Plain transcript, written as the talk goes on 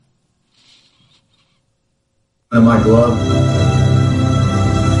into my glove.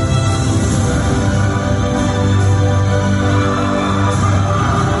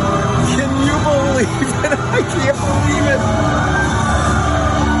 Can you believe it? I can't believe it.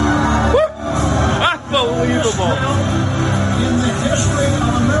 Unbelievable. In the history of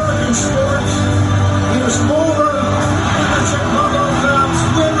American sports, is over the Chicago Cubs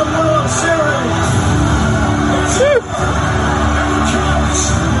win the World Series.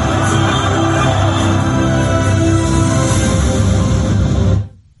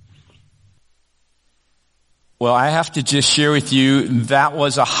 Well, I have to just share with you, that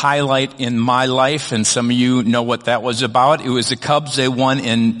was a highlight in my life, and some of you know what that was about. It was the Cubs. They won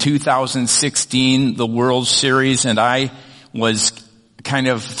in 2016, the World Series, and I was kind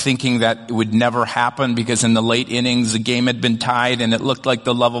of thinking that it would never happen because in the late innings, the game had been tied, and it looked like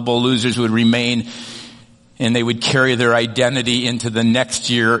the lovable losers would remain, and they would carry their identity into the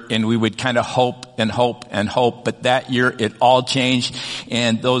next year, and we would kind of hope and hope and hope. But that year, it all changed,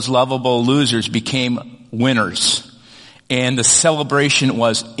 and those lovable losers became winners. And the celebration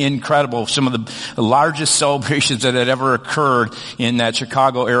was incredible. Some of the largest celebrations that had ever occurred in that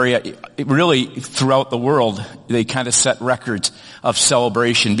Chicago area, really throughout the world, they kind of set records of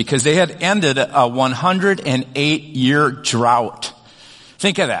celebration because they had ended a 108-year drought.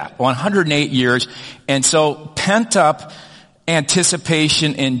 Think of that, 108 years. And so pent up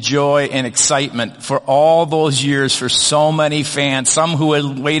anticipation and joy and excitement for all those years for so many fans, some who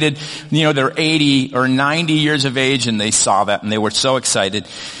had waited, they're 80 or 90 years of age and they saw that and they were so excited.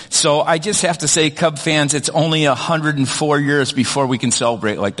 So I just have to say, Cub fans, it's only 104 years before we can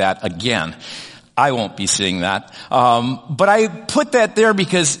celebrate like that again. I won't be seeing that. But I put that there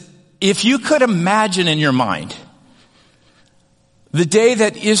because if you could imagine in your mind the day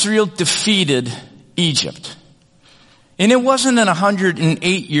that Israel defeated Egypt, and it wasn't an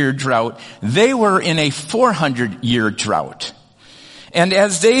 108-year drought. They were in a 400-year drought. And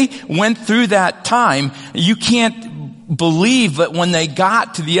as they went through that time, you can't believe that when they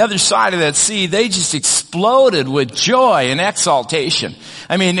got to the other side of that sea, they just exploded with joy and exaltation.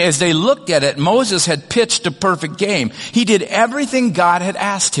 I mean, as they looked at it, Moses had pitched a perfect game. He did everything God had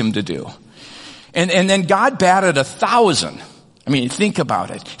asked him to do. And then God batted 1,000. I mean, think about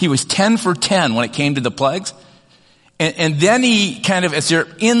it. He was 10 for 10 when it came to the plagues. And then he kind of, as they're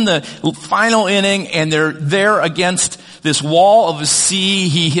in the final inning and they're there against this wall of a sea,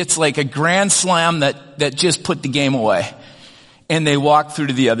 he hits like a grand slam that just put the game away. And they walk through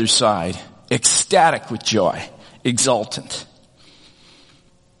to the other side, ecstatic with joy, exultant.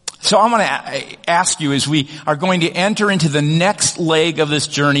 So I'm going to ask you as we are going to enter into the next leg of this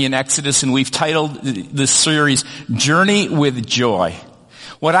journey in Exodus, and we've titled this series, Journey with Joy.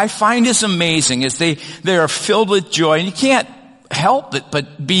 What I find is amazing is they are filled with joy, and you can't help it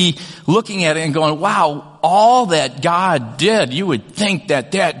but be looking at it and going, wow, all that God did. You would think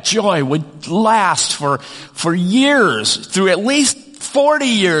that joy would last for years, through at least 40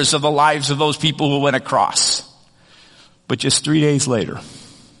 years of the lives of those people who went across. But just 3 days later,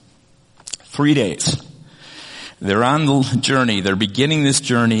 3 days, they're on the journey, they're beginning this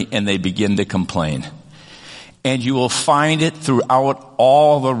journey, and they begin to complain. And you will find it throughout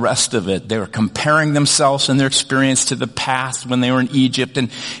all the rest of it. They're comparing themselves and their experience to the past when they were in Egypt. And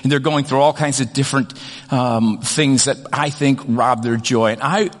they're going through all kinds of different things that I think rob their joy. And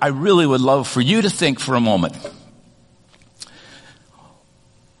I really would love for you to think for a moment.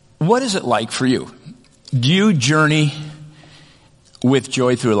 What is it like for you? Do you journey with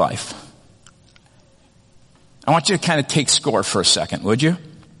joy through life? I want you to kind of take score for a second, would you?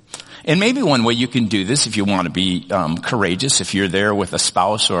 And maybe one way you can do this, if you want to be courageous, if you're there with a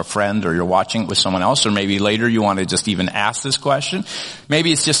spouse or a friend, or you're watching it with someone else, or maybe later you want to just even ask this question.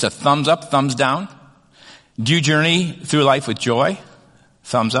 Maybe it's just a thumbs up, thumbs down. Do you journey through life with joy?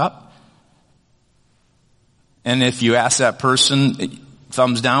 Thumbs up. And if you ask that person,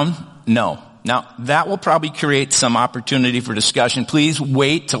 thumbs down? No. Now, that will probably create some opportunity for discussion. Please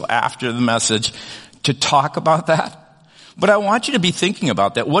wait till after the message to talk about that. But I want you to be thinking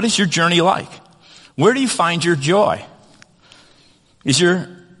about that. What is your journey like? Where do you find your joy? Is your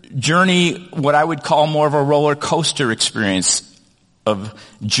journey what I would call more of a roller coaster experience of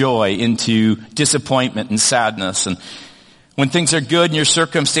joy into disappointment and sadness? And when things are good and your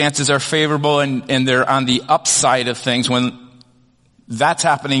circumstances are favorable and they're on the upside of things, when that's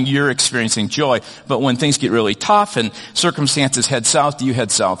happening, you're experiencing joy. But when things get really tough and circumstances head south, do you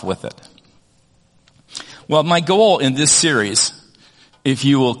head south with it? Well, my goal in this series, if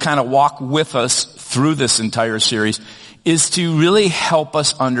you will kind of walk with us through this entire series, is to really help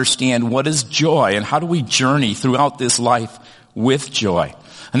us understand what is joy and how do we journey throughout this life with joy.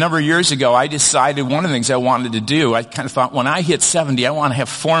 A number of years ago, I decided one of the things I wanted to do, I kind of thought when I hit 70, I want to have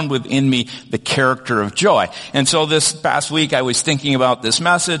formed within me the character of joy. And so this past week, I was thinking about this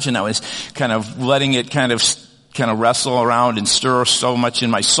message, and I was kind of letting it kind of wrestle around and stir so much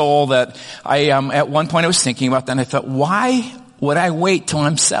in my soul that at one point I was thinking about that, and I thought, why would I wait till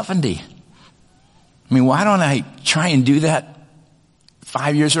I'm 70? I mean, why don't I try and do that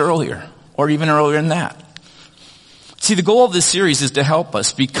 5 years earlier, or even earlier than that? See, the goal of this series is to help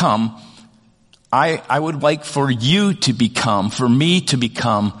us become, I would like for you to become, for me to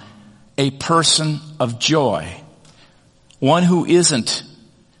become a person of joy. One who isn't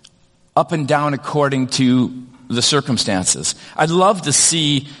up and down according to the circumstances. I'd love to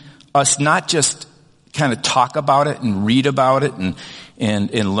see us not just kind of talk about it and read about it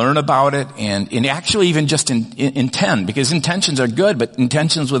and learn about it and actually even just intend, because intentions are good, but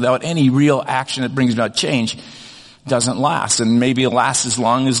intentions without any real action that brings about change doesn't last. And maybe it'll last as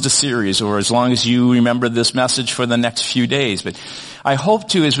long as the series or as long as you remember this message for the next few days. But I hope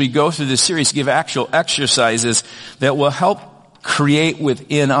to, as we go through this series, give actual exercises that will help create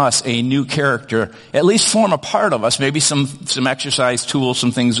within us a new character, at least form a part of us, maybe some exercise tools,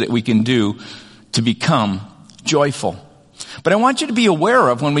 some things that we can do to become joyful. But I want you to be aware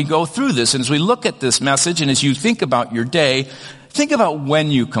of when we go through this, and as we look at this message, and as you think about your day, think about when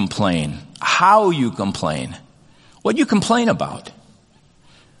you complain, how you complain, what you complain about.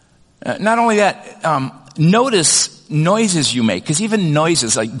 Not only that, notice noises you make, because even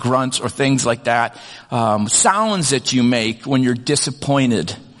noises like grunts or things like that, sounds that you make when you're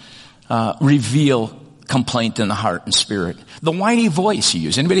disappointed, reveal complaint in the heart and spirit. The whiny voice you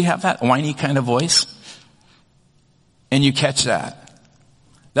use. Anybody have that? A whiny kind of voice? And you catch that.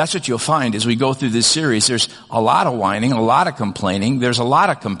 That's what you'll find as we go through this series. There's a lot of whining, a lot of complaining. There's a lot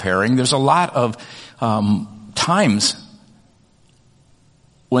of comparing. There's a lot of times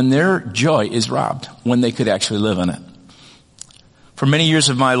when their joy is robbed, when they could actually live in it. For many years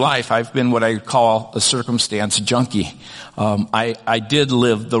of my life, I've been what I call a circumstance junkie. I did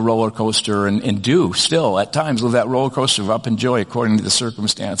live the roller coaster and do still at times live that roller coaster of up and joy according to the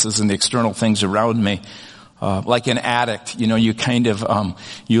circumstances and the external things around me. Like an addict, you kind of,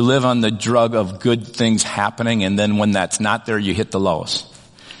 you live on the drug of good things happening, and then when that's not there, you hit the lows.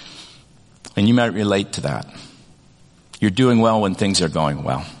 And you might relate to that. You're doing well when things are going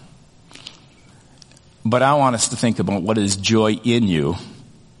well. But I want us to think about what is joy in you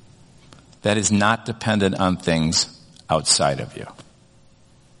that is not dependent on things outside of you.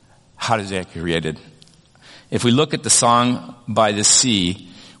 How does that get created? If we look at the song by the sea,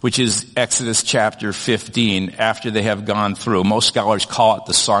 which is Exodus chapter 15, after they have gone through, most scholars call it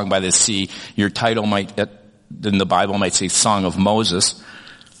the song by the sea. Your title might, in the Bible, might say Song of Moses.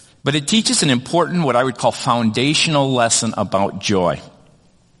 But it teaches an important, what I would call foundational lesson about joy.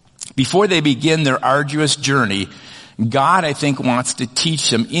 Before they begin their arduous journey, God, I think, wants to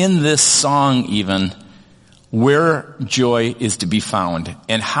teach them in this song even where joy is to be found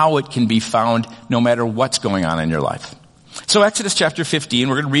and how it can be found no matter what's going on in your life. So Exodus chapter 15,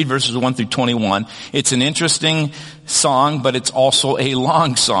 we're going to read verses 1 through 21. It's an interesting song, but it's also a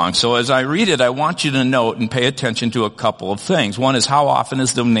long song. So as I read it, I want you to note and pay attention to a couple of things. One is, how often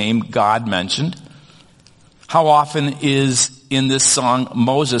is the name God mentioned? How often is in this song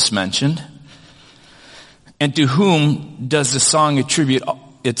Moses mentioned? And to whom does the song attribute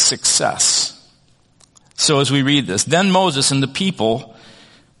its success? So as we read this, then Moses and the people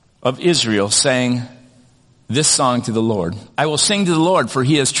of Israel sang this song to the Lord. I will sing to the Lord, for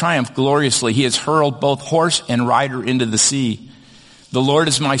he has triumphed gloriously. He has hurled both horse and rider into the sea. The Lord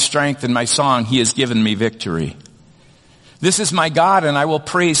is my strength and my song. He has given me victory. This is my God, and I will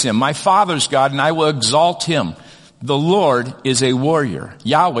praise him. My father's God, and I will exalt him. The Lord is a warrior.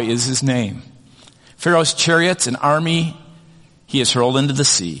 Yahweh is his name. Pharaoh's chariots and army he has hurled into the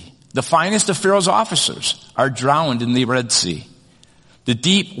sea. The finest of Pharaoh's officers are drowned in the Red Sea. The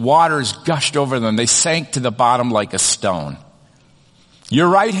deep waters gushed over them. They sank to the bottom like a stone. Your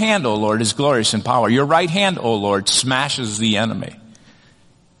right hand, O Lord, is glorious in power. Your right hand, O Lord, smashes the enemy.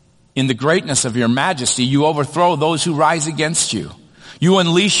 In the greatness of your majesty, you overthrow those who rise against you. You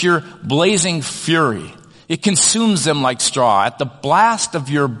unleash your blazing fury. It consumes them like straw. At the blast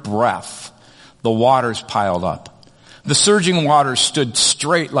of your breath, the waters piled up. The surging waters stood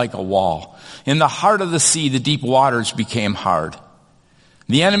straight like a wall. In the heart of the sea, the deep waters became hard.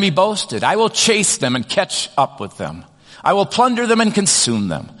 The enemy boasted, I will chase them and catch up with them. I will plunder them and consume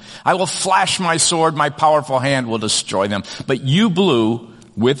them. I will flash my sword, my powerful hand will destroy them. But you blew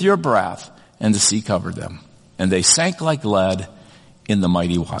with your breath, and the sea covered them. And they sank like lead in the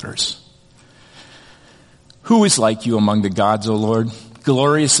mighty waters. Who is like you among the gods, O Lord?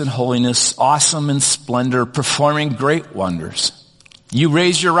 glorious in holiness, awesome in splendor, performing great wonders. You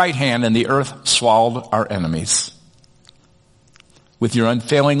raised your right hand and the earth swallowed our enemies. With your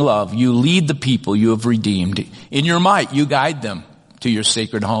unfailing love, you lead the people you have redeemed. In your might, you guide them to your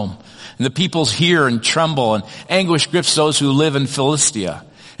sacred home. And the peoples hear and tremble, and anguish grips those who live in Philistia.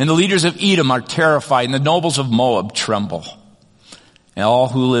 And the leaders of Edom are terrified, and the nobles of Moab tremble. And all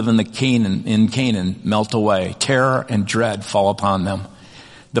who live in Canaan melt away. Terror and dread fall upon them.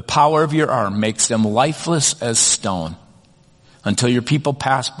 The power of your arm makes them lifeless as stone. Until your people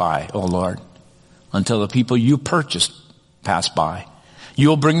pass by, O Lord. Until the people you purchased pass by. You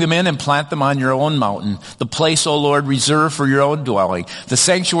will bring them in and plant them on your own mountain, the place, O Lord, reserved for your own dwelling, the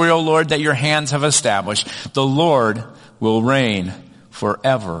sanctuary, O Lord, that your hands have established. The Lord will reign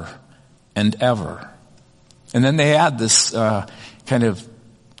forever and ever. And then they add this kind of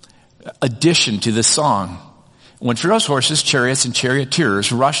addition to this song. When Pharaoh's horses, chariots, and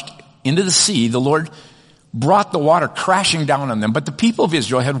charioteers rushed into the sea, the Lord brought the water crashing down on them. But the people of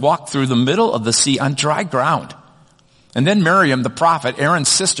Israel had walked through the middle of the sea on dry ground. And then Miriam, the prophet, Aaron's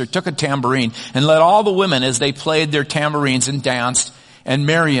sister, took a tambourine and led all the women as they played their tambourines and danced. And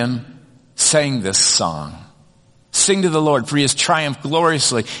Miriam sang this song. Sing to the Lord, for he has triumphed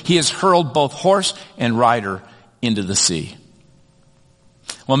gloriously. He has hurled both horse and rider into the sea.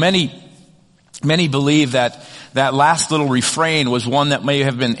 Well, many believe that last little refrain was one that may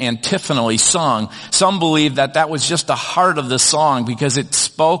have been antiphonally sung. Some believe that was just the heart of the song because it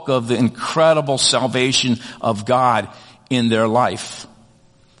spoke of the incredible salvation of God in their life.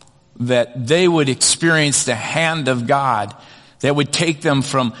 That they would experience the hand of God that would take them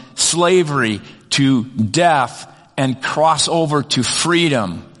from slavery to death and cross over to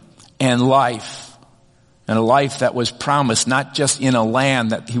freedom and life. And a life that was promised not just in a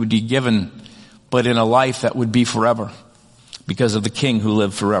land that he would be given, but in a life that would be forever because of the King who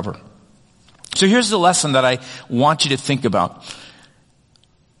lived forever. So here's the lesson that I want you to think about.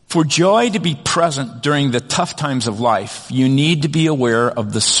 For joy to be present during the tough times of life, you need to be aware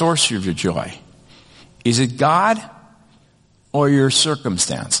of the source of your joy. Is it God or your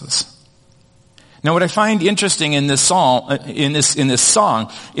circumstances? Now, what I find interesting in this song,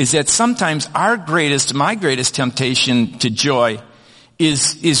 is that sometimes my greatest temptation to joy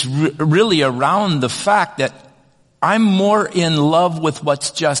is really around the fact that I'm more in love with what's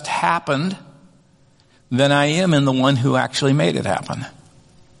just happened than I am in the one who actually made it happen.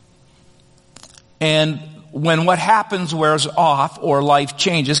 And when what happens wears off or life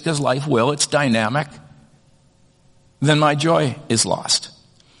changes, because life will, it's dynamic, then my joy is lost.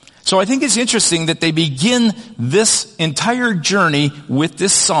 So I think it's interesting that they begin this entire journey with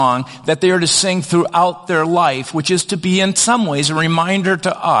this song that they are to sing throughout their life, which is to be in some ways a reminder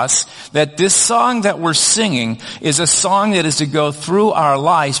to us that this song that we're singing is a song that is to go through our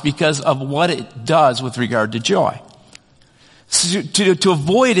lives because of what it does with regard to joy. So to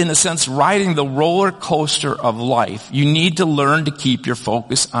avoid, in a sense, riding the roller coaster of life, you need to learn to keep your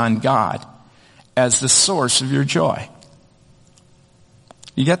focus on God as the source of your joy.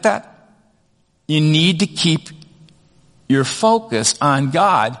 You get that? You need to keep your focus on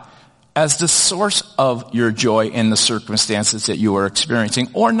God as the source of your joy in the circumstances that you are experiencing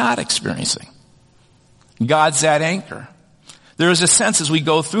or not experiencing. God's that anchor. There is a sense as we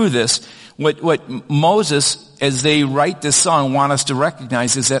go through this, what Moses, as they write this song, want us to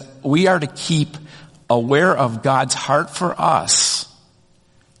recognize is that we are to keep aware of God's heart for us.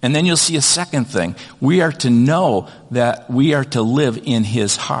 And then you'll see a second thing. We are to know that we are to live in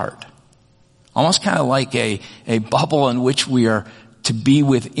his heart. Almost kind of like a bubble in which we are to be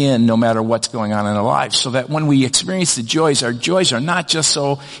within no matter what's going on in our lives. So that when we experience the joys, our joys are not just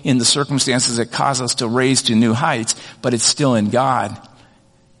so in the circumstances that cause us to raise to new heights, but it's still in God.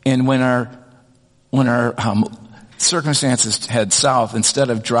 And when our circumstances head south,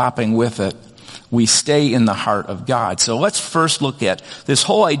 instead of dropping with it, we stay in the heart of God. So let's first look at this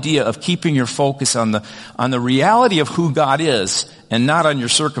whole idea of keeping your focus on the reality of who God is and not on your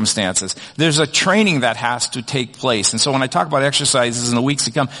circumstances. There's a training that has to take place. And so when I talk about exercises in the weeks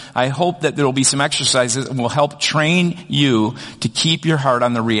to come, I hope that there will be some exercises that will help train you to keep your heart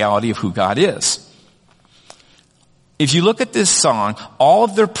on the reality of who God is. If you look at this song, all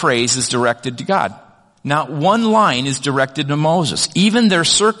of their praise is directed to God. Not one line is directed to Moses. Even their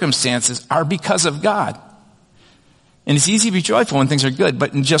circumstances are because of God. And it's easy to be joyful when things are good,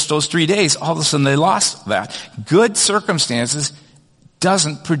 but in just those 3 days, all of a sudden they lost that. Good circumstances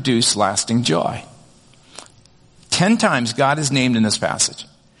doesn't produce lasting joy. 10 times God is named in this passage.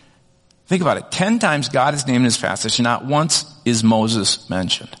 Think about it. 10 times God is named in this passage, and not once is Moses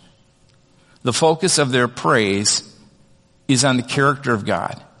mentioned. The focus of their praise is on the character of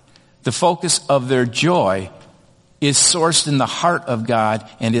God. The focus of their joy is sourced in the heart of God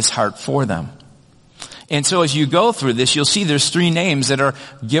and His heart for them. And so as you go through this, you'll see there's 3 names that are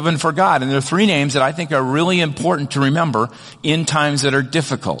given for God. And there are 3 names that I think are really important to remember in times that are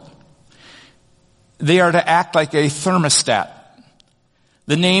difficult. They are to act like a thermostat.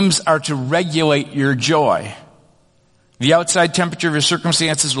 The names are to regulate your joy. The outside temperature of your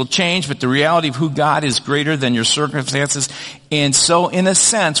circumstances will change, but the reality of who God is greater than your circumstances. And so in a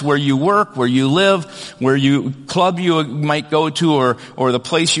sense, where you work, where you live, where you club you might go to, or the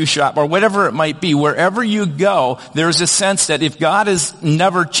place you shop, or whatever it might be, wherever you go, there's a sense that if God is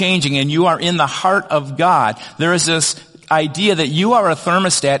never changing and you are in the heart of God, there is this idea that you are a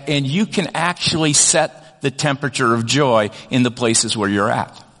thermostat and you can actually set the temperature of joy in the places where you're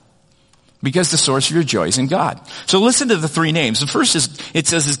at. Because the source of your joy is in God. So listen to the 3 names. The first it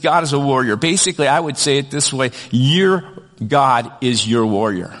says God is a warrior. Basically, I would say it this way. Your God is your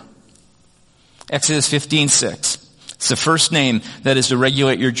warrior. Exodus 15:6. It's the first name that is to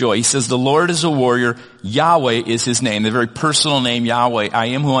regulate your joy. He says the Lord is a warrior. Yahweh is His name. The very personal name Yahweh. I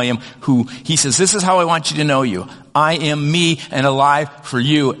am who I am. Who He says, this is how I want you to know you. I am me and alive for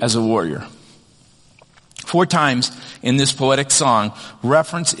you as a warrior. 4 times in this poetic song,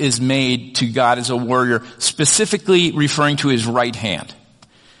 reference is made to God as a warrior, specifically referring to His right hand.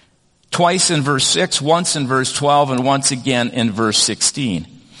 Twice in verse 6, once in verse 12, and once again in verse 16.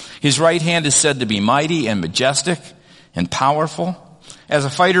 His right hand is said to be mighty and majestic and powerful. As a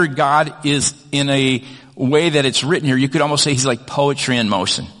fighter, God is in a way that it's written here, you could almost say He's like poetry in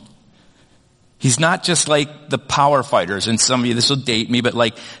motion. He's not just like the power fighters, and some of you, this will date me, but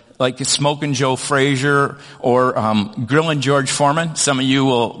like Smokin' Joe Frazier or Grillin' George Foreman. Some of you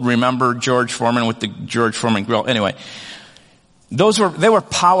will remember George Foreman with the George Foreman grill. Anyway, they were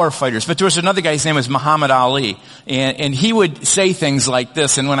power fighters. But there was another guy, his name was Muhammad Ali, and he would say things like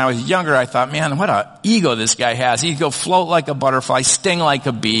this. And when I was younger, I thought, man, what an ego this guy has. He'd go float like a butterfly, sting like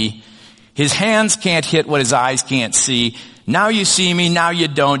a bee. His hands can't hit what his eyes can't see. Now you see me, now you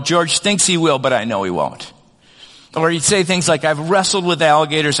don't. George thinks he will, but I know he won't. Or he'd say things like, I've wrestled with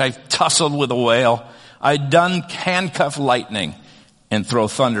alligators, I've tussled with a whale, I've done handcuff lightning and throw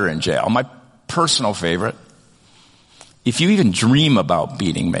thunder in jail. My personal favorite, if you even dream about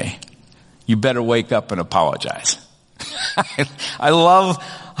beating me, you better wake up and apologize. I love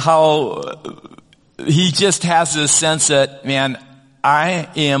how he just has this sense that, man, I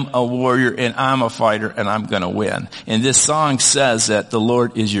am a warrior and I'm a fighter and I'm going to win. And this song says that the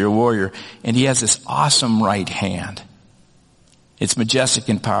Lord is your warrior and He has this awesome right hand. It's majestic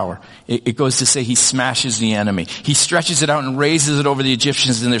in power. It goes to say He smashes the enemy. He stretches it out and raises it over the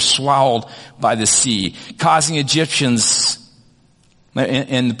Egyptians and they're swallowed by the sea, causing Egyptians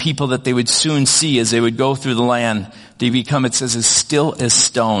and the people that they would soon see as they would go through the land to become, it says, as still as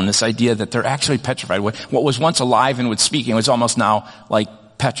stone. This idea that they're actually petrified. What was once alive and would speak was almost now like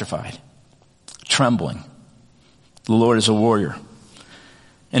petrified, trembling. The Lord is a warrior.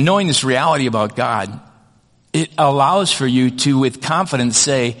 And knowing this reality about God, it allows for you to, with confidence,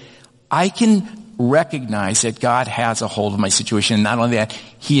 say, I can recognize that God has a hold of my situation. And not only that,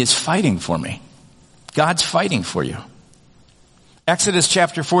 He is fighting for me. God's fighting for you. Exodus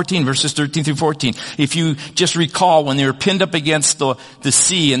chapter 14, verses 13 through 14. If you just recall when they were pinned up against the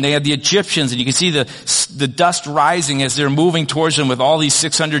sea and they had the Egyptians and you can see the dust rising as they're moving towards them with all these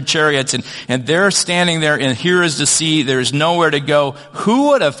 600 chariots and they're standing there and here is the sea. There's nowhere to go. Who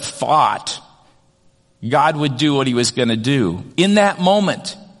would have thought God would do what He was going to do in that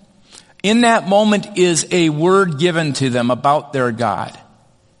moment? In that moment is a word given to them about their God.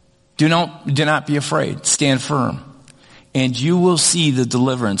 Do not be afraid. Stand firm. And you will see the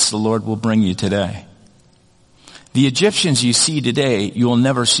deliverance the Lord will bring you today. The Egyptians you see today, you will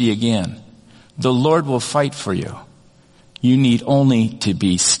never see again. The Lord will fight for you. You need only to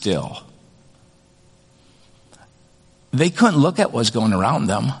be still. They couldn't look at what's going around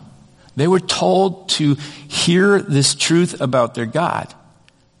them. They were told to hear this truth about their God,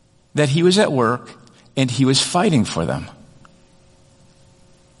 that He was at work and He was fighting for them.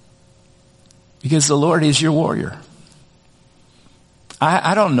 Because the Lord is your warrior.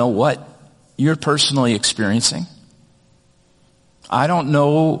 I don't know what you're personally experiencing. I don't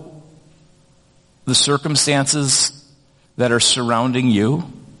know the circumstances that are surrounding you.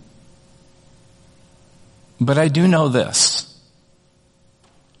 But I do know this.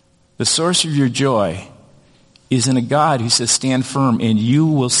 The source of your joy is in a God who says, stand firm and you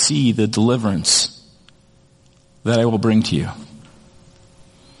will see the deliverance that I will bring to you.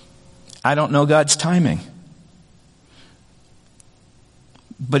 I don't know God's timing.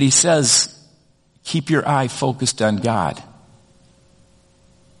 But He says, keep your eye focused on God.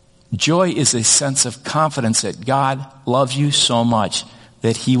 Joy is a sense of confidence that God loves you so much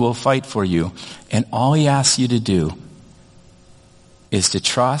that he will fight for you. And all he asks you to do is to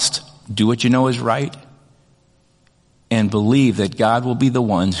trust, do what you know is right, and believe that God will be the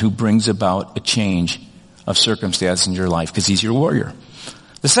one who brings about a change of circumstance in your life, because he's your warrior.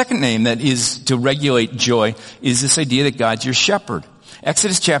 The second name that is to regulate joy is this idea that God's your shepherd.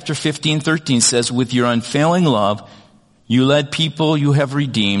 Exodus chapter 15:13 says, with your unfailing love, you led people you have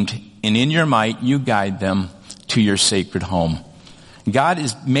redeemed, and in your might you guide them to your sacred home. God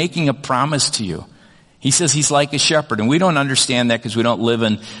is making a promise to you. He says he's like a shepherd, and we don't understand that because we don't live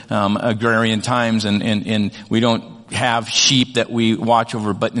in agrarian times, and we don't have sheep that we watch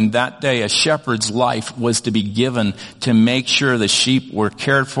over. But in that day, a shepherd's life was to be given to make sure the sheep were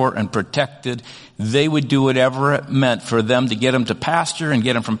cared for and protected. They would do whatever it meant for them to get them to pasture and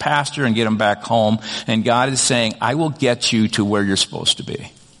get them from pasture and get them back home. And God is saying, I will get you to where you're supposed to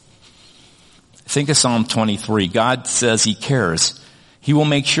be. Think of Psalm 23. God says he cares. He will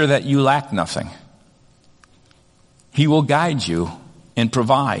make sure that you lack nothing. He will guide you and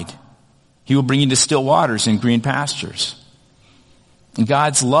provide. He will bring you to still waters and green pastures. And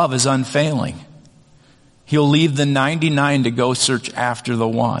God's love is unfailing. He'll leave the 99 to go search after the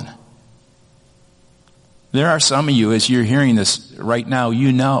one. There are some of you, as you're hearing this right now,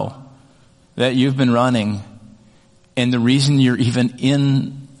 you know that you've been running, and the reason you're even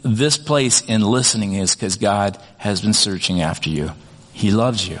in this place and listening is because God has been searching after you. He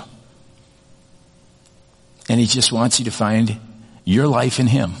loves you. And he just wants you to find your life in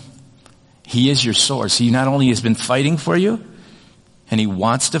him. He is your source. He not only has been fighting for you, and he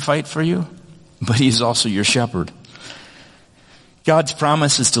wants to fight for you, but he's also your shepherd. God's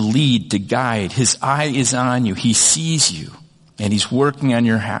promise is to lead, to guide. His eye is on you. He sees you, and he's working on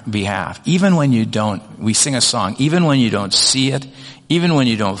your behalf. Even when you don't, we sing a song, even when you don't see it, even when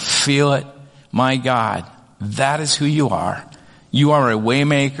you don't feel it, my God, that is who you are. You are a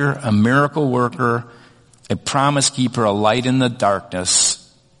waymaker, a miracle worker, a promise keeper, a light in the darkness.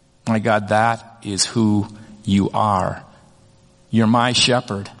 My God, that is who you are. You're my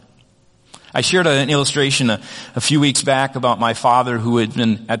shepherd. I shared an illustration a few weeks back about my father, who had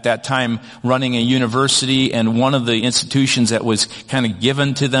been at that time running a university, and one of the institutions that was kind of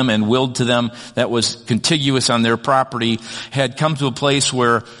given to them and willed to them that was contiguous on their property had come to a place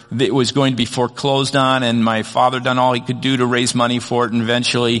where it was going to be foreclosed on, and my father done all he could do to raise money for it, and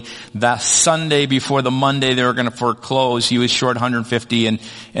eventually that Sunday before the Monday they were going to foreclose, he was short 150,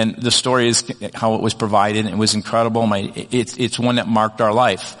 and the story is how it was provided, and it was incredible. It's one that marked our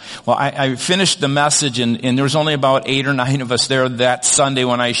life. Well, I finished the message, and there was only about 8 or 9 of us there that Sunday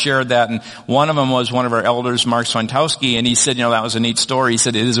when I shared that, and one of them was one of our elders, Mark Swantowski, and he said, that was a neat story. He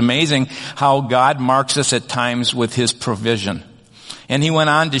said, it is amazing how God marks us at times with his provision. And he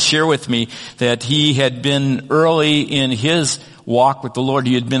went on to share with me that he had been early in his walk with the Lord.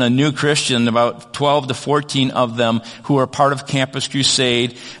 He had been a new Christian, about 12 to 14 of them who were part of Campus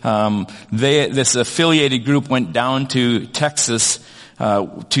Crusade. This affiliated group went down to Texas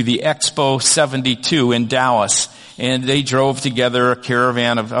to the Expo 72 in Dallas, and they drove together a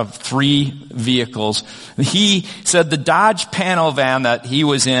caravan of 3 vehicles. He said the Dodge panel van that he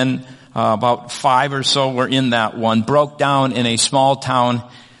was in, about 5 or so were in that one, broke down in a small town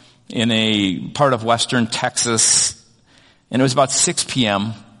in a part of western Texas, and it was about 6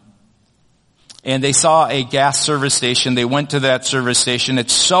 p.m., and they saw a gas service station. They went to that service station.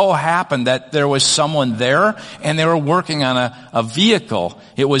 It so happened that there was someone there, and they were working on a vehicle.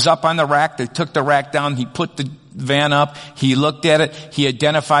 It was up on the rack. They took the rack down. He put the van up. He looked at it. He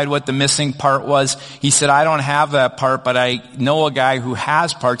identified what the missing part was. He said, I don't have that part, but I know a guy who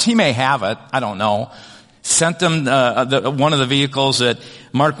has parts. He may have it. I don't know. Sent them one of the vehicles that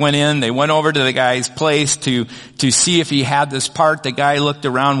Mark went in. They went over to the guy's place to see if he had this part. The guy looked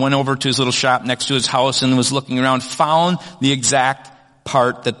around, went over to his little shop next to his house and was looking around, found the exact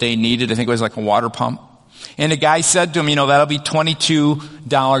part that they needed. I think it was like a water pump. And the guy said to him, that'll be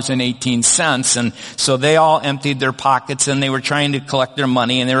 $22.18. And so they all emptied their pockets, and they were trying to collect their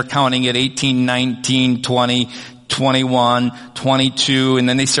money, and they were counting at 18, 19, 20, 21, 22, and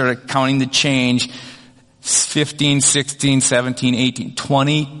then they started counting the change. 15, 16, 17, 18,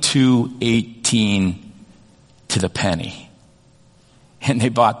 22.18 to the penny. And they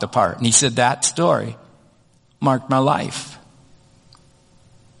bought the part. And he said, that story marked my life.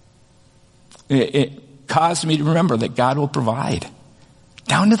 It caused me to remember that God will provide.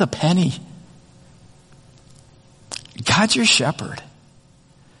 Down to the penny. God's your shepherd.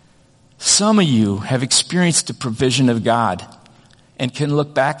 Some of you have experienced the provision of God and can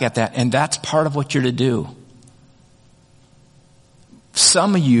look back at that, and that's part of what you're to do.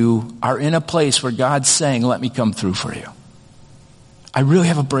 some of you are in a place where God's saying, let me come through for you. I really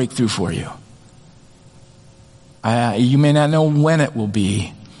have a breakthrough for you. You may not know when it will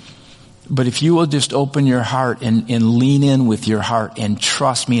be, but if you will just open your heart and lean in with your heart and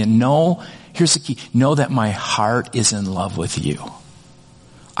trust me and know, here's the key, know that my heart is in love with you.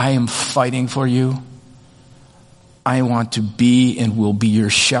 I am fighting for you. I want to be and will be your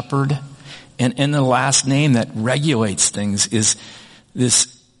shepherd. And the last name that regulates things is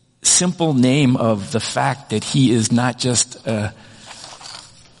this simple name of the fact that he is not just a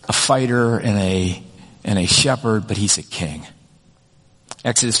fighter and a shepherd, but he's a king.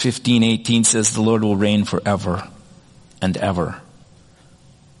 Exodus 15:18 says the Lord will reign forever and ever.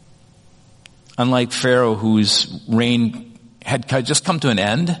 Unlike Pharaoh, whose reign had just come to an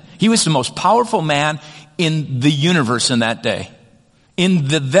end, he was the most powerful man in the universe in that day. In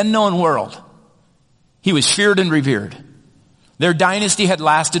the then known world, he was feared and revered. Their dynasty had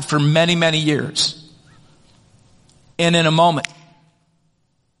lasted for many, many years. And in a moment,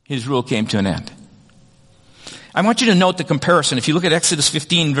 his rule came to an end. I want you to note the comparison. If you look at Exodus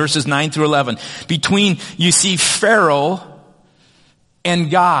 15 verses 9 through 11, between, you see, Pharaoh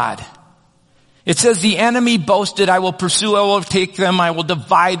and God. It says, the enemy boasted, I will pursue, I will take them, I will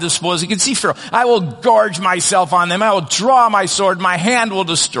divide the spoils. You can see Pharaoh, I will gorge myself on them, I will draw my sword, my hand will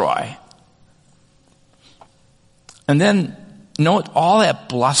destroy. And then note all that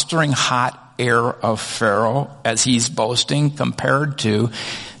blustering hot air of Pharaoh as he's boasting compared to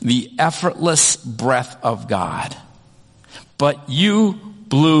the effortless breath of God. But you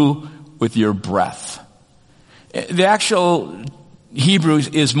blew with your breath. The actual Hebrew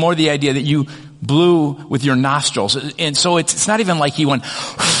is more the idea that you blew with your nostrils. And so it's not even like he went,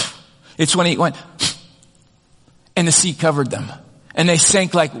 it's when he went, and the sea covered them. And they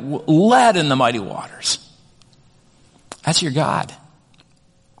sank like lead in the mighty waters. That's your God.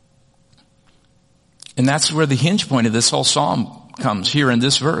 And that's where the hinge point of this whole psalm comes here in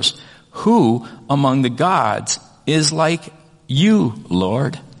this verse. Who among the gods is like you,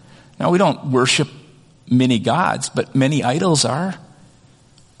 Lord? Now we don't worship many gods, but many idols are.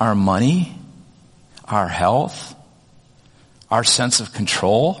 Our money, our health, our sense of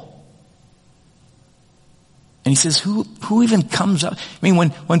control. And he says, who even comes up? I mean,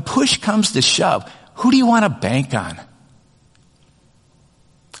 when push comes to shove, who do you want to bank on?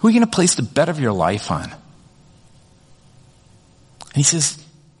 Who are you going to place the bet of your life on? And he says,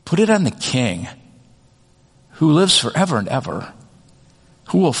 put it on the King who lives forever and ever,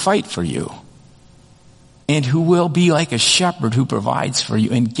 who will fight for you, and who will be like a shepherd who provides for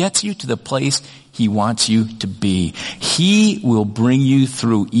you and gets you to the place he wants you to be. He will bring you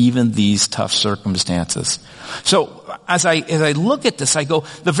through even these tough circumstances. So as I look at this, I go,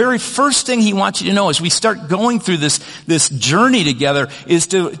 the very first thing he wants you to know as we start going through this journey together is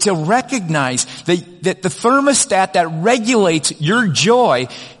to recognize that the thermostat that regulates your joy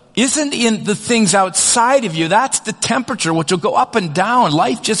isn't in the things outside of you. That's the temperature, which will go up and down.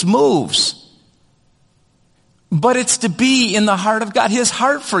 Life just moves. But it's to be in the heart of God. His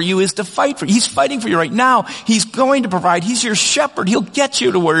heart for you is to fight for you. He's fighting for you right now. He's going to provide. He's your shepherd. He'll get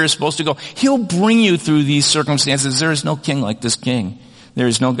you to where you're supposed to go. He'll bring you through these circumstances. There is no king like this king. There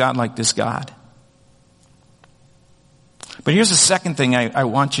is no God like this God. But here's the second thing I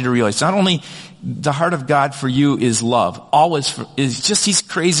want you to realize. Not only the heart of God for you is love. He's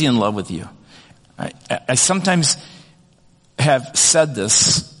crazy in love with you. I sometimes have said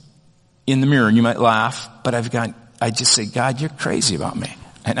this in the mirror, and you might laugh, but I just say, God, you're crazy about me.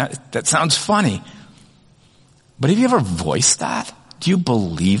 And that sounds funny. But have you ever voiced that? Do you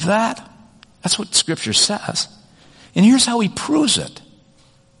believe that? That's what Scripture says. And here's how he proves it.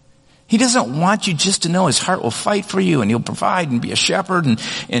 He doesn't want you just to know his heart will fight for you and he'll provide and be a shepherd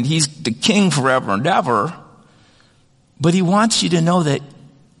and he's the king forever and ever. But he wants you to know that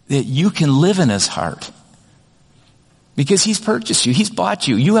you can live in his heart. Because he's purchased you. He's bought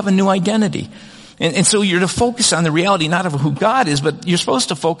you. You have a new identity. And so you're to focus on the reality not of who God is, but you're supposed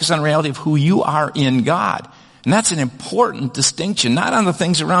to focus on the reality of who you are in God. And that's an important distinction, not on the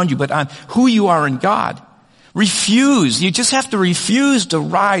things around you, but on who you are in God. Refuse. You just have to refuse to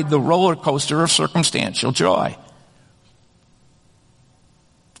ride the roller coaster of circumstantial joy.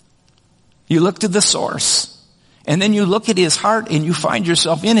 You look to the source, and then you look at his heart, and you find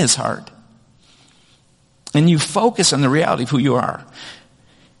yourself in his heart. And you focus on the reality of who you are.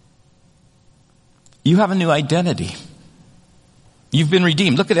 You have a new identity. You've been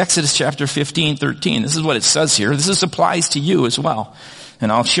redeemed. Look at Exodus chapter 15:13. This is what it says here. This applies to you as well.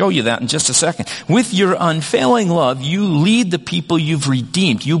 And I'll show you that in just a second. With your unfailing love, you lead the people you've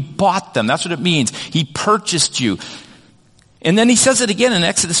redeemed. You bought them. That's what it means. He purchased you. And then he says it again in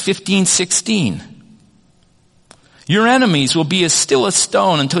Exodus 15:16. Your enemies will be as still as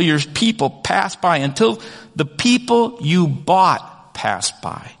stone until your people pass by, until the people you bought pass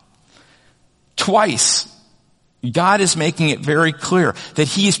by. Twice, God is making it very clear that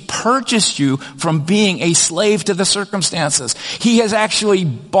He's purchased you from being a slave to the circumstances. He has actually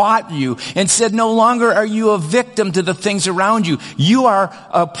bought you and said, no longer are you a victim to the things around you. You are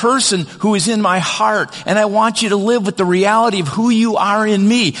a person who is in my heart, and I want you to live with the reality of who you are in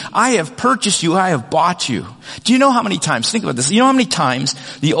me. I have purchased you. I have bought you. Do you know how many times, think about this, you know how many times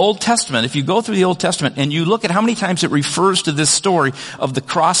the Old Testament, if you go through the Old Testament and you look at how many times it refers to this story of the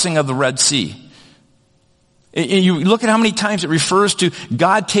crossing of the Red Sea. You look at how many times it refers to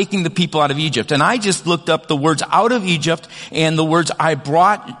God taking the people out of Egypt. And I just looked up the words out of Egypt and the words I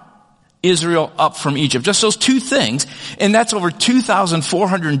brought Israel up from Egypt. Just those two things. And that's over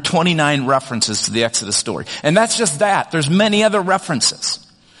 2,429 references to the Exodus story. And that's just that. There's many other references.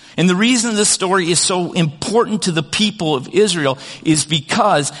 And the reason this story is so important to the people of Israel is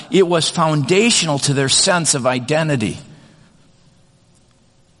because it was foundational to their sense of identity.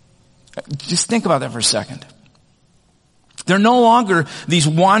 Just think about that for a second. They're no longer these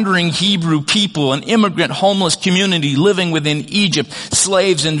wandering Hebrew people, an immigrant homeless community living within Egypt,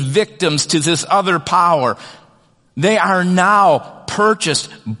 slaves and victims to this other power. They are now purchased,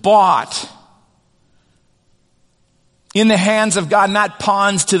 bought in the hands of God, not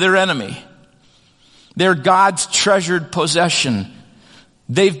pawns to their enemy. They're God's treasured possession.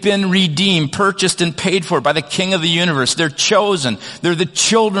 They've been redeemed, purchased, and paid for by the King of the universe. They're chosen. They're the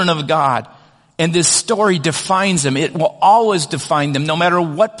children of God. And this story defines them. It will always define them. No matter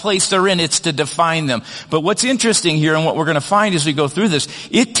what place they're in, it's to define them. But what's interesting here and what we're going to find as we go through this,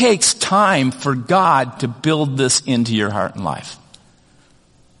 it takes time for God to build this into your heart and life.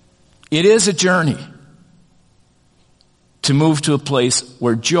 It is a journey to move to a place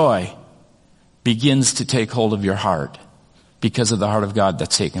where joy begins to take hold of your heart because of the heart of God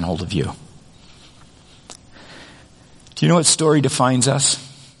that's taken hold of you. Do you know what story defines us?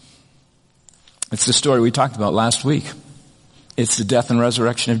 It's the story we talked about last week. It's the death and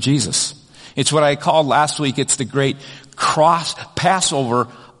resurrection of Jesus. It's what I called last week, it's the great Passover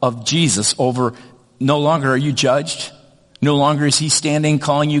of Jesus over no longer are you judged. No longer is He standing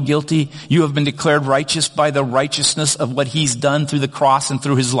calling you guilty. You have been declared righteous by the righteousness of what He's done through the cross and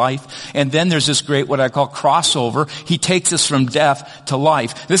through His life. And then there's this great, what I call crossover. He takes us from death to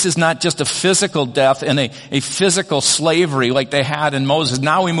life. This is not just a physical death and a physical slavery like they had in Moses.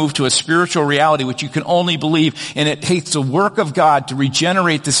 Now we move to a spiritual reality which you can only believe, and it takes the work of God to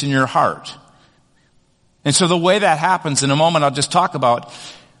regenerate this in your heart. And so the way that happens in a moment I'll just talk about.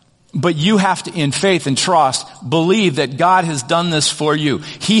 But you have to, in faith and trust, believe that God has done this for you.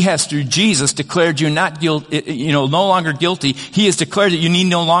 He has, through Jesus, declared you no longer guilty. He has declared that you need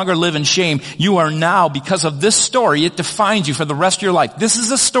no longer live in shame. You are now, because of this story, it defines you for the rest of your life. This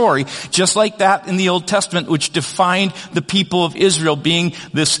is a story just like that in the Old Testament, which defined the people of Israel being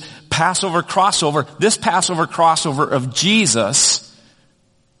this Passover crossover. This Passover crossover of Jesus,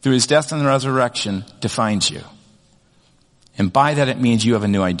 through His death and resurrection, defines you. And by that it means you have a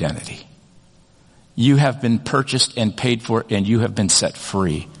new identity. You have been purchased and paid for, and you have been set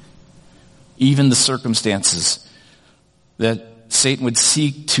free. Even the circumstances that Satan would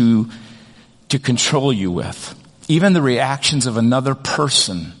seek to control you with, even the reactions of another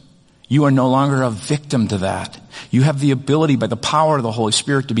person, you are no longer a victim to that. You have the ability by the power of the Holy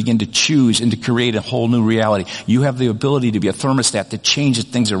Spirit to begin to choose and to create a whole new reality. You have the ability to be a thermostat that changes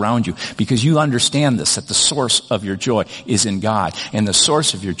things around you because you understand this, that the source of your joy is in God. And the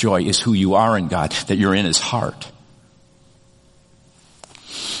source of your joy is who you are in God, that you're in His heart.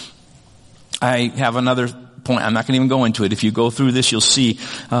 I have another point. I'm not going to even go into it. If you go through this, you'll see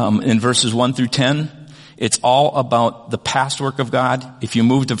in verses 1 through 10, it's all about the past work of God. If you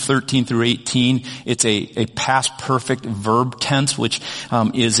move to 13 through 18, it's a past perfect verb tense, which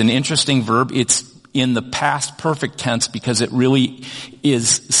is an interesting verb. It's in the past perfect tense because it really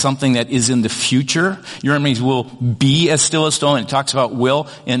is something that is in the future. Your enemies will be as still as stone. It talks about will,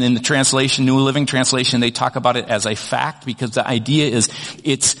 and in the translation, New Living Translation, they talk about it as a fact because the idea is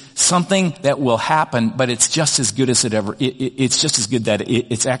it's something that will happen, but it's just as good as it's just as good that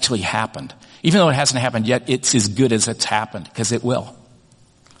it's actually happened. Even though it hasn't happened yet, it's as good as it's happened because it will.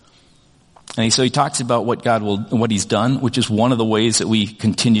 And so he talks about what He's done, which is one of the ways that we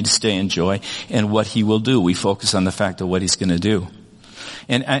continue to stay in joy, and what He will do. We focus on the fact of what He's going to do.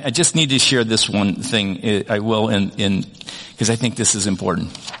 And I just need to share this one thing. I will, because I think this is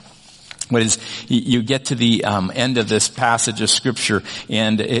important. what is, you get to the end of this passage of Scripture,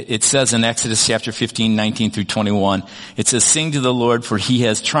 and it says in Exodus chapter 15, 19 through 21, it says, "Sing to the Lord, for he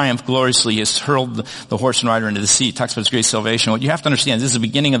has triumphed gloriously. He has hurled the horse and rider into the sea." It talks about his great salvation. What you have to understand, this is the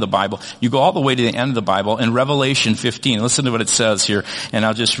beginning of the Bible. You go all the way to the end of the Bible. In Revelation 15, listen to what it says here, and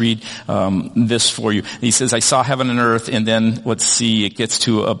I'll just read this for you. He says, "I saw heaven and earth," and then, let's see, it gets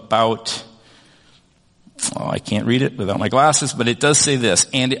to about... I can't read it without my glasses, but it does say this.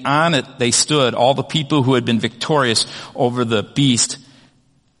 "And on it they stood, all the people who had been victorious over the beast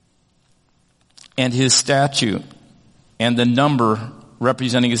and his statue and the number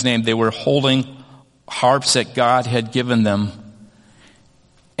representing his name. They were holding harps that God had given them,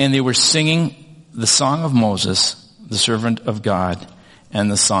 and they were singing the song of Moses, the servant of God,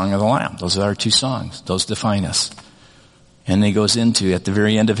 and the song of the Lamb." Those are our two songs. Those define us. And he goes into, at the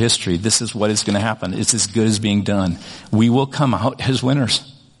very end of history, this is what is going to happen. It's as good as being done. We will come out as winners.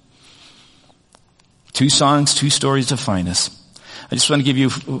 Two songs, two stories define us. I just want to give you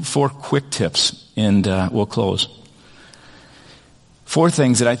 4 quick tips, and we'll close. 4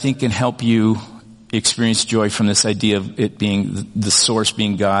 things that I think can help you experience joy from this idea of it being the source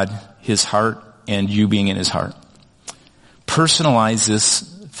being God, his heart, and you being in his heart. Personalize this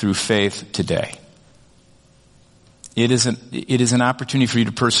through faith today. It is an opportunity for you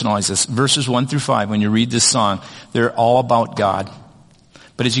to personalize this. Verses 1 through 5, when you read this song, they're all about God.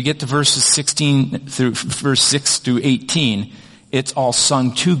 But as you get to verse 6 through 18, it's all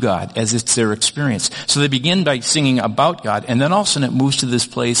sung to God as it's their experience. So they begin by singing about God, and then all of a sudden it moves to this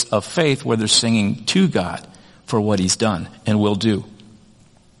place of faith where they're singing to God for what he's done and will do.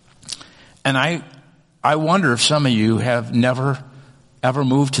 And I wonder if some of you have never, ever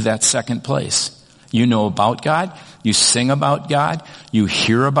moved to that second place. You know about God, you sing about God, you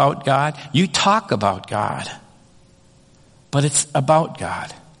hear about God, you talk about God. But it's about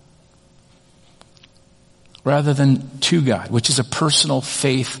God rather than to God, which is a personal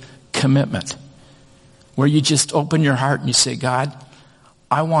faith commitment where you just open your heart and you say, "God,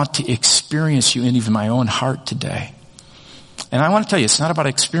 I want to experience you in even my own heart today." And I want to tell you, it's not about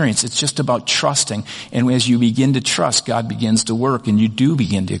experience. It's just about trusting. And as you begin to trust, God begins to work, and you do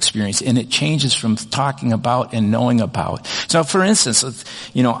begin to experience. And it changes from talking about and knowing about. So, for instance,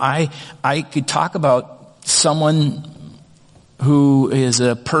 I could talk about someone who is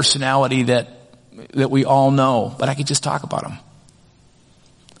a personality that we all know, but I could just talk about them.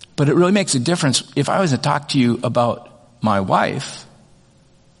 But it really makes a difference if I was to talk to you about my wife.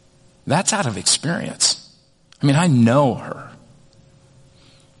 That's out of experience. I mean, I know her.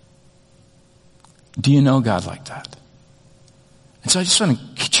 Do you know God like that? And so I just want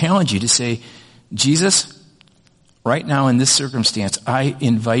to challenge you to say, "Jesus, right now in this circumstance, I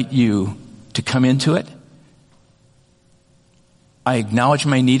invite you to come into it. I acknowledge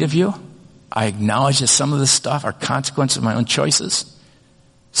my need of you. I acknowledge that some of this stuff are consequences of my own choices.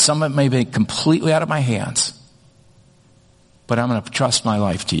 Some of it may be completely out of my hands. But I'm going to trust my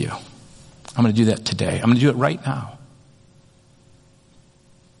life to you. I'm going to do that today. I'm going to do it right now."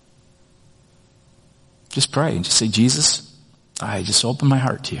 Just pray and just say, "Jesus, I just open my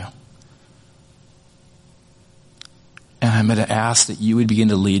heart to you. And I'm going to ask that you would begin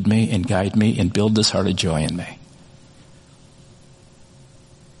to lead me and guide me and build this heart of joy in me."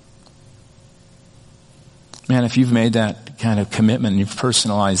 Man, if you've made that kind of commitment and you've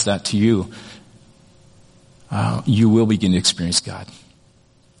personalized that to you, you will begin to experience God.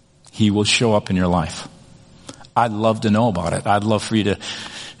 He will show up in your life. I'd love to know about it. I'd love for you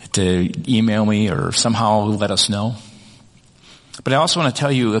to email me or somehow let us know. But I also want to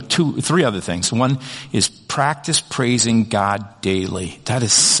tell you 3 other things. One is practice praising God daily. That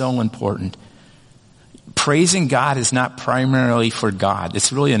is so important. Praising God is not primarily for God.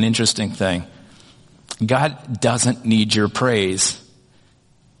 It's really an interesting thing. God doesn't need your praise.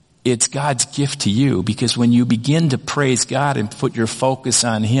 It's God's gift to you, because when you begin to praise God and put your focus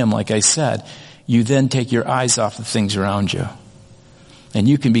on him, like I said, you then take your eyes off the things around you. And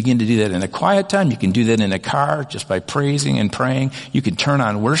you can begin to do that in a quiet time. You can do that in a car just by praising and praying. You can turn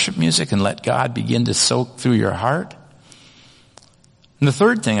on worship music and let God begin to soak through your heart. And the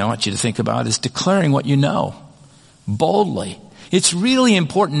third thing I want you to think about is declaring what you know boldly. It's really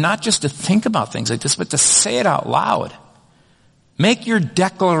important not just to think about things like this, but to say it out loud. Make your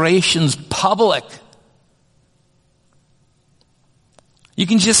declarations public. You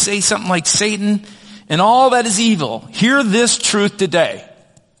can just say something like, "Satan and all that is evil, hear this truth today.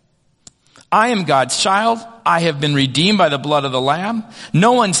 I am God's child. I have been redeemed by the blood of the Lamb.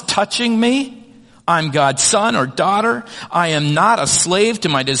 No one's touching me. I'm God's son or daughter. I am not a slave to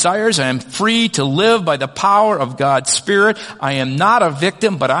my desires. I am free to live by the power of God's Spirit. I am not a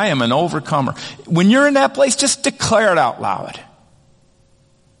victim, but I am an overcomer. When you're in that place, just declare it out loud.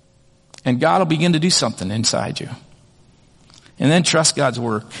 And God will begin to do something inside you. And then trust God's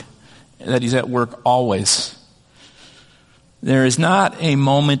work, that He's at work always. There is not a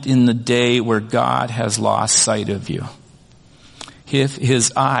moment in the day where God has lost sight of you. If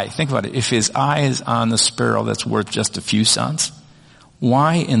His eye, think about it, if His eye is on the sparrow that's worth just a few cents,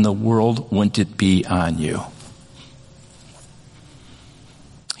 why in the world wouldn't it be on you?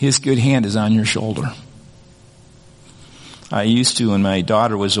 His good hand is on your shoulder. I used to, when my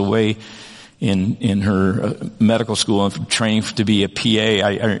daughter was away in her medical school and training to be a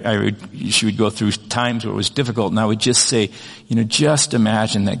PA, she would go through times where it was difficult, and I would just say, just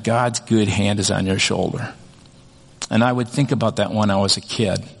imagine that God's good hand is on your shoulder. And I would think about that when I was a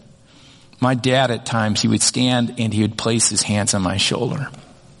kid. My dad at times, he would stand and he would place his hands on my shoulder.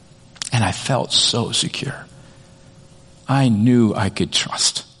 And I felt so secure. I knew I could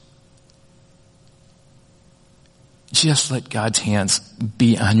trust. Just let God's hands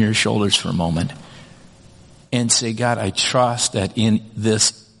be on your shoulders for a moment. And say, God, I trust that in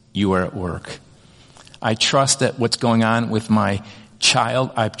this you are at work. I trust that what's going on with my child,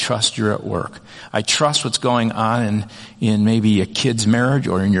 I trust you're at work. I trust what's going on in maybe a kid's marriage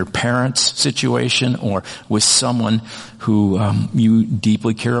or in your parents' situation or with someone who you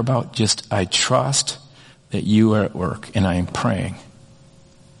deeply care about. I trust that you are at work, and I am praying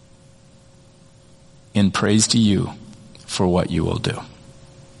in praise to you for what you will do.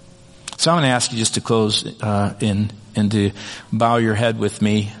 So I'm going to ask you just to close and to bow your head with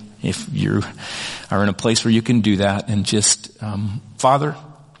me if you are in a place where you can do that, and just, Father,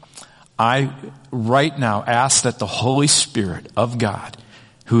 I right now ask that the Holy Spirit of God,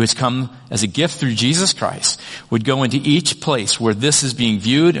 who has come as a gift through Jesus Christ, would go into each place where this is being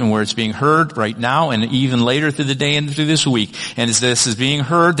viewed and where it's being heard right now and even later through the day and through this week. And as this is being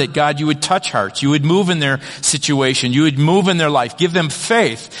heard, that God, you would touch hearts. You would move in their situation. You would move in their life. Give them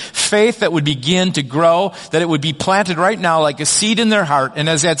faith that would begin to grow, that it would be planted right now like a seed in their heart. And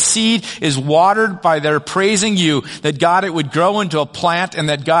as that seed is watered by their praising you, that God, it would grow into a plant, and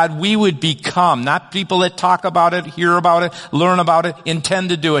that God, we would become not people that talk about it, hear about it, learn about it, intend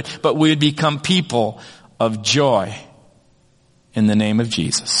to do it, but we would become people of joy in the name of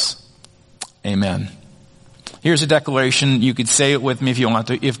Jesus. Amen. Here's a declaration. You could say it with me if you want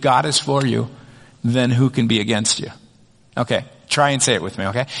to. If God is for you, then who can be against you? Okay, try and say it with me,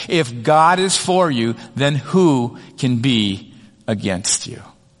 okay? If God is for you, then who can be against you?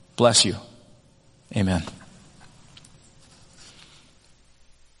 Bless you. Amen.